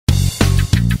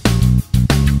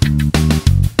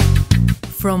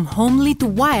From homely to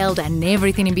wild and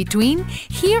everything in between,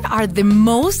 here are the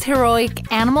most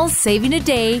heroic animals saving a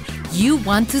day you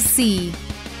want to see.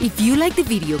 If you like the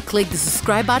video, click the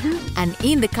subscribe button and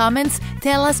in the comments,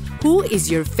 tell us who is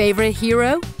your favorite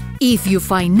hero. If you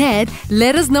find Ned,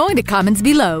 let us know in the comments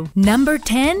below. Number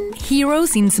 10.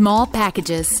 Heroes in small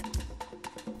packages.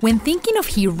 When thinking of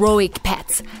heroic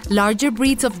pets, larger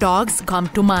breeds of dogs come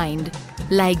to mind,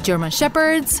 like German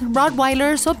Shepherds,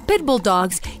 Rottweilers, or Pitbull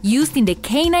dogs used in the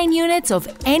canine units of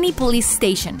any police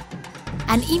station,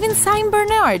 and even Saint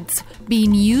Bernards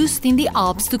being used in the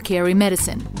Alps to carry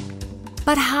medicine.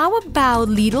 But how about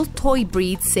little toy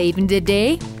breeds saving the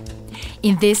day?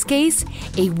 In this case,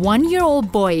 a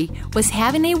 1-year-old boy was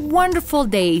having a wonderful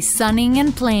day sunning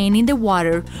and playing in the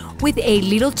water with a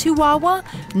little chihuahua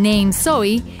named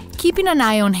Zoe keeping an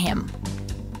eye on him.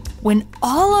 When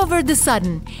all over the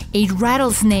sudden, a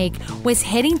rattlesnake was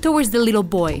heading towards the little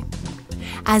boy.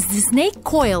 As the snake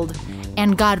coiled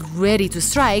and got ready to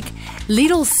strike,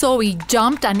 little Zoe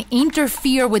jumped and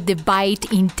interfered with the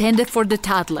bite intended for the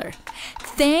toddler.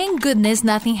 Thank goodness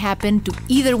nothing happened to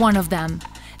either one of them.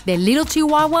 The little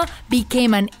chihuahua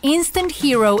became an instant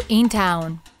hero in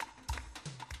town.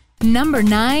 Number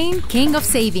 9. King of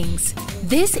Savings.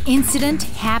 This incident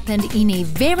happened in a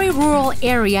very rural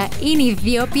area in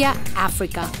Ethiopia,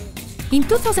 Africa. In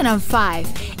 2005,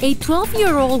 a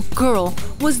 12-year-old girl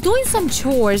was doing some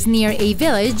chores near a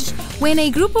village when a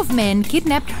group of men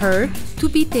kidnapped her to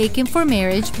be taken for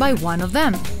marriage by one of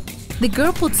them. The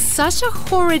girl put such a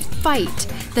horrid fight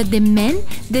that the men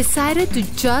decided to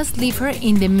just leave her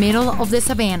in the middle of the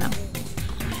savannah.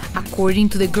 According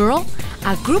to the girl,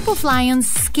 a group of lions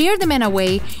scared the men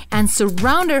away and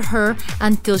surrounded her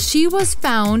until she was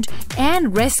found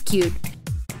and rescued.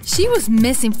 She was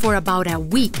missing for about a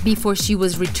week before she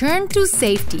was returned to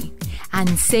safety.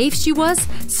 And safe she was,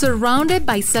 surrounded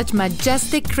by such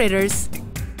majestic critters.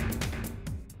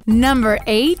 Number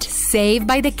 8. Saved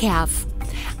by the calf.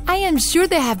 I am sure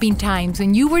there have been times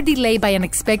when you were delayed by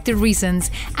unexpected reasons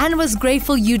and was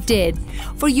grateful you did,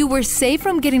 for you were safe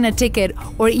from getting a ticket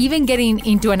or even getting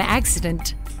into an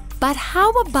accident. But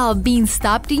how about being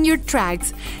stopped in your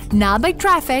tracks, not by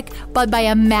traffic, but by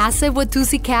a massive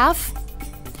Watusi calf?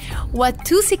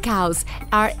 Watusi cows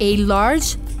are a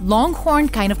large, longhorn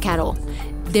kind of cattle.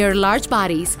 Their large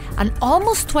bodies and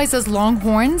almost twice as long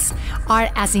horns are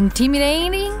as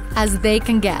intimidating as they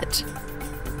can get.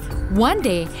 One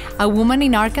day, a woman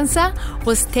in Arkansas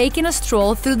was taking a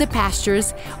stroll through the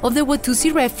pastures of the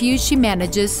Watusi refuge she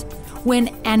manages when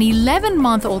an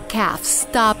 11-month-old calf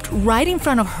stopped right in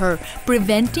front of her,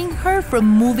 preventing her from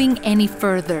moving any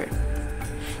further.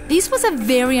 This was a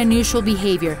very unusual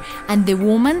behavior, and the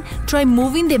woman tried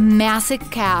moving the massive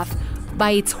calf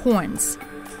by its horns.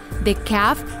 The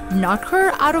calf knocked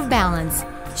her out of balance.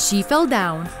 She fell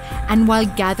down, and while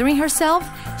gathering herself,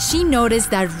 she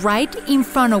noticed that right in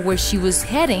front of where she was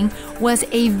heading was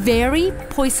a very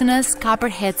poisonous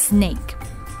copperhead snake.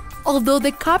 Although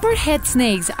the copperhead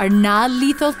snakes are not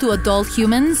lethal to adult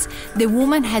humans, the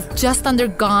woman had just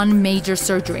undergone major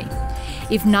surgery.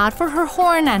 If not for her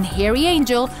horn and hairy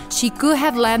angel, she could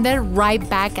have landed right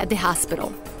back at the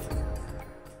hospital.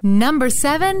 Number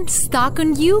 7. Stuck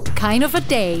on you kind of a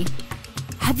day.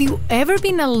 Have you ever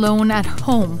been alone at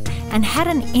home and had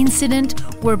an incident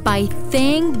whereby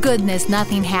thank goodness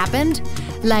nothing happened?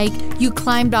 Like you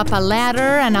climbed up a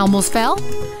ladder and almost fell?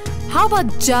 How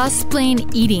about just plain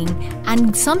eating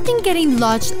and something getting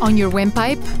lodged on your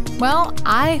windpipe? Well,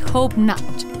 I hope not.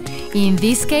 In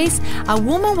this case, a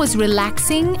woman was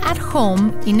relaxing at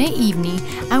home in the evening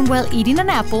and while eating an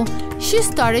apple, she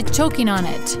started choking on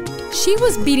it. She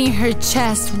was beating her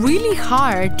chest really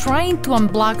hard trying to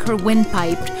unblock her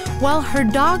windpipe while her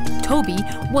dog, Toby,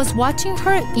 was watching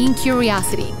her in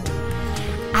curiosity.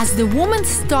 As the woman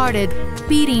started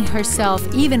beating herself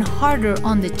even harder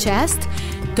on the chest,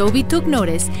 Toby took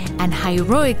notice and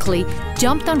heroically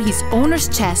jumped on his owner's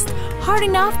chest hard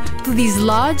enough to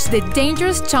dislodge the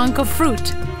dangerous chunk of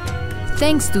fruit.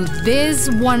 Thanks to this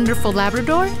wonderful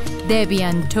Labrador, Debbie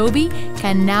and Toby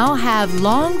can now have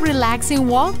long, relaxing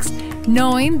walks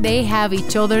knowing they have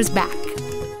each other's back.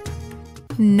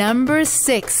 Number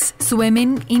 6.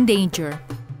 Swimming in danger.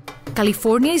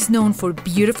 California is known for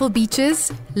beautiful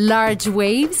beaches, large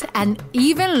waves, and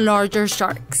even larger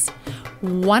sharks.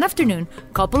 One afternoon,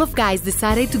 a couple of guys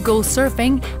decided to go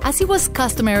surfing as it was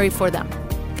customary for them.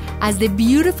 As the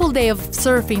beautiful day of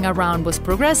surfing around was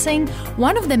progressing,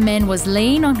 one of the men was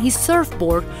laying on his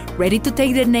surfboard, ready to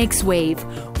take the next wave,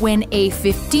 when a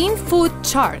 15-foot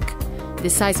shark, the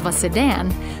size of a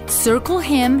sedan, circled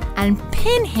him and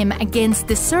pinned him against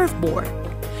the surfboard.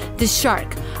 The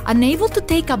shark, unable to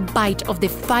take a bite of the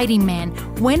fighting man,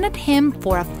 went at him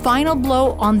for a final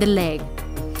blow on the leg.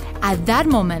 At that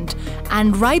moment,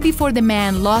 and right before the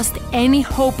man lost any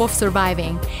hope of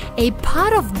surviving, a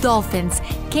pod of dolphins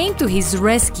came to his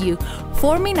rescue,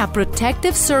 forming a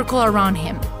protective circle around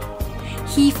him.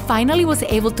 He finally was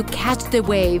able to catch the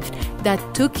wave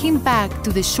that took him back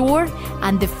to the shore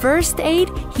and the first aid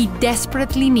he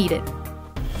desperately needed.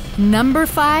 Number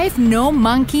 5, no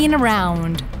monkeying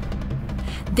around.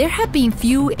 There have been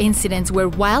few incidents where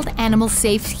wild animals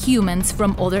save humans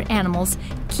from other animals,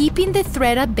 keeping the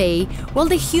threat at bay while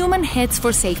the human heads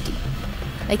for safety,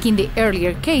 like in the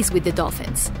earlier case with the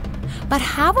dolphins. But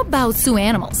how about zoo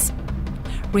animals?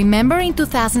 Remember in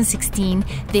 2016,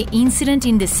 the incident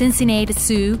in the Cincinnati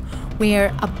Zoo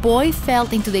where a boy fell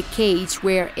into the cage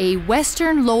where a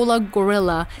western Lola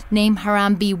gorilla named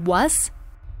Harambe was?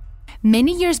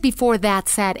 Many years before that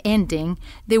sad ending,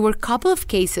 there were a couple of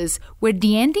cases where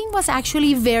the ending was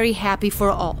actually very happy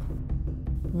for all.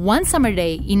 One summer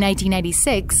day in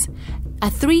 1996,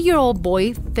 a 3-year-old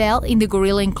boy fell in the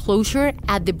gorilla enclosure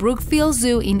at the Brookfield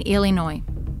Zoo in Illinois.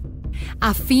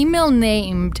 A female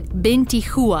named Binti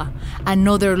Hua,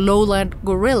 another lowland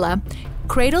gorilla,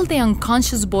 cradled the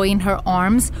unconscious boy in her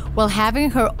arms while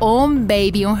having her own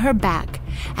baby on her back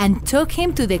and took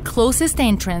him to the closest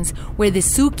entrance where the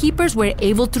zookeepers were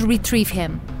able to retrieve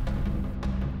him.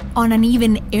 On an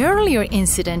even earlier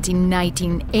incident in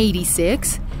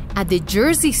 1986, at the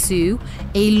Jersey Zoo,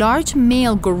 a large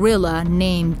male gorilla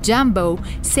named Jumbo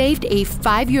saved a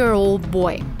 5-year-old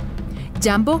boy.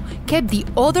 Jumbo kept the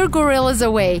other gorillas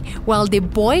away while the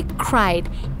boy cried,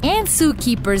 and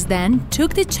zookeepers then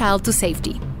took the child to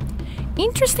safety.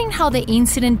 Interesting how the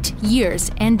incident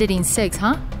years ended in 6,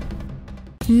 huh?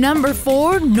 Number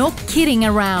 4, no kidding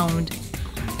around.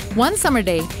 One summer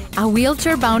day, a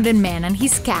wheelchair-bound man and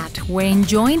his cat were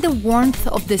enjoying the warmth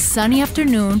of the sunny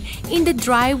afternoon in the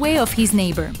driveway of his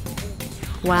neighbor.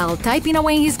 While typing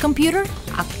away in his computer,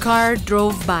 a car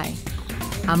drove by.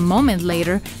 A moment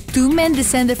later, 2 men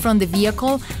descended from the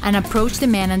vehicle and approached the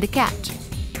man and the cat.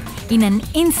 In an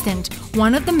instant,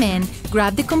 one of the men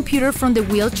grabbed the computer from the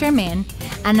wheelchair man,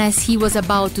 and as he was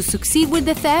about to succeed with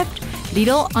the theft,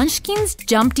 little Unskins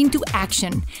jumped into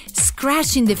action,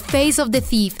 scratching the face of the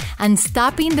thief and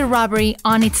stopping the robbery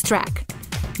on its track.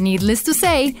 Needless to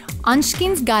say,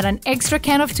 Unskins got an extra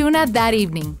can of tuna that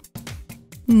evening.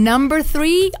 Number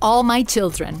 3, all my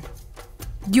children.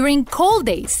 During cold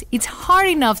days, it's hard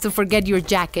enough to forget your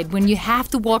jacket when you have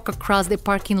to walk across the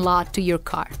parking lot to your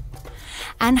car.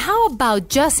 And how about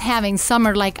just having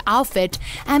summer-like outfit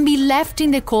and be left in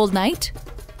the cold night?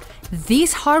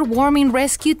 This heartwarming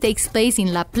rescue takes place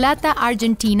in La Plata,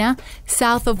 Argentina,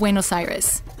 south of Buenos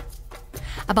Aires.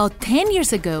 About 10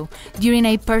 years ago, during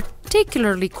a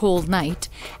particularly cold night,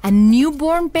 a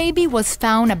newborn baby was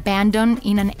found abandoned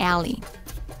in an alley.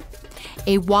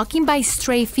 A walking-by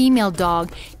stray female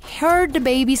dog heard the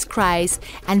baby's cries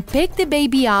and picked the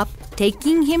baby up,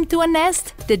 taking him to a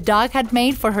nest the dog had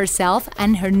made for herself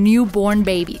and her newborn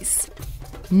babies.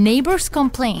 Neighbors'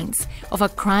 complaints of a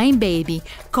crying baby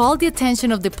called the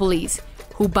attention of the police,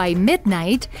 who by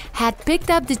midnight had picked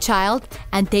up the child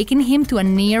and taken him to a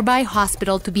nearby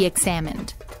hospital to be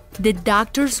examined. The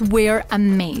doctors were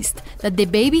amazed that the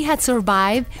baby had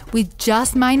survived with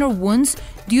just minor wounds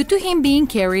due to him being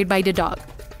carried by the dog,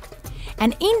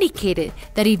 and indicated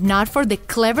that if not for the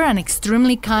clever and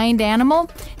extremely kind animal,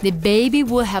 the baby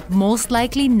would have most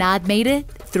likely not made it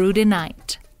through the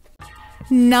night.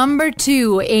 Number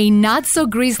 2, a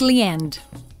not-so-grisly end.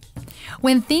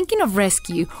 When thinking of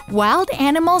rescue, wild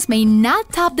animals may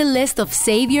not top the list of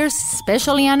saviors,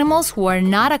 especially animals who are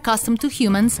not accustomed to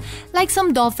humans, like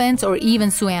some dolphins or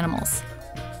even zoo animals.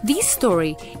 This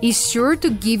story is sure to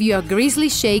give you a grisly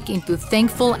shake into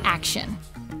thankful action.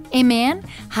 A man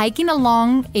hiking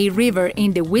along a river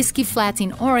in the Whiskey Flats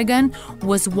in Oregon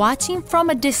was watching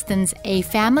from a distance a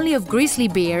family of grizzly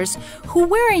bears who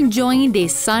were enjoying the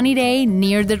sunny day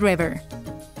near the river.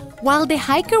 While the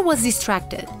hiker was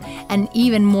distracted, an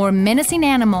even more menacing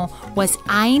animal was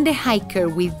eyeing the hiker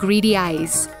with greedy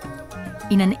eyes.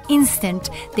 In an instant,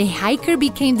 the hiker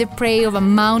became the prey of a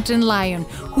mountain lion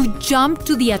who jumped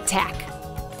to the attack.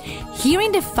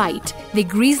 Hearing the fight, the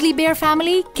grizzly bear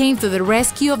family came to the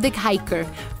rescue of the hiker,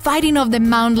 fighting off the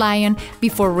mountain lion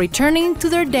before returning to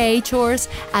their day chores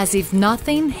as if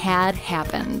nothing had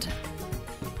happened.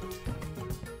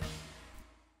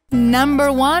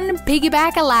 Number 1,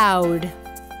 piggyback allowed.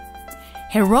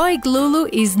 Heroic Lulu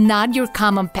is not your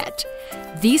common pet.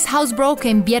 This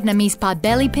housebroken Vietnamese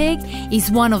potbelly pig is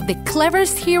one of the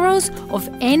cleverest heroes of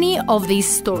any of these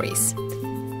stories.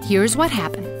 Here's what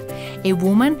happened. A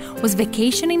woman was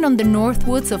vacationing on the north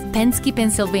woods of Penske,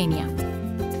 Pennsylvania.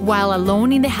 While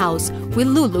alone in the house with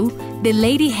Lulu, the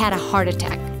lady had a heart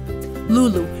attack.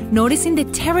 Lulu, noticing the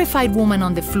terrified woman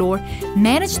on the floor,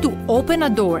 managed to open a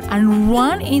door and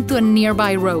run into a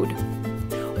nearby road.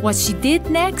 What she did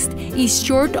next is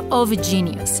short of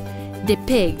genius. The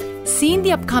pig, seeing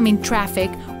the upcoming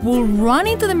traffic, will run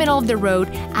into the middle of the road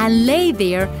and lay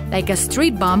there like a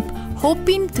street bump,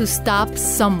 hoping to stop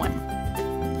someone.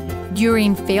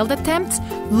 During failed attempts,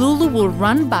 Lulu will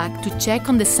run back to check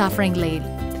on the suffering lady.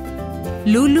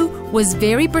 Lulu was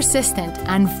very persistent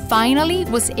and finally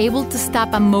was able to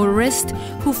stop a motorist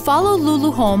who followed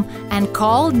Lulu home and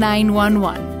called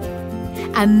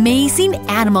 911. Amazing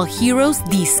animal heroes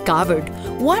discovered.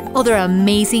 What other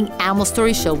amazing animal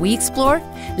stories shall we explore?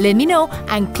 Let me know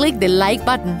and click the like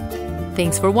button.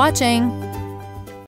 Thanks for watching.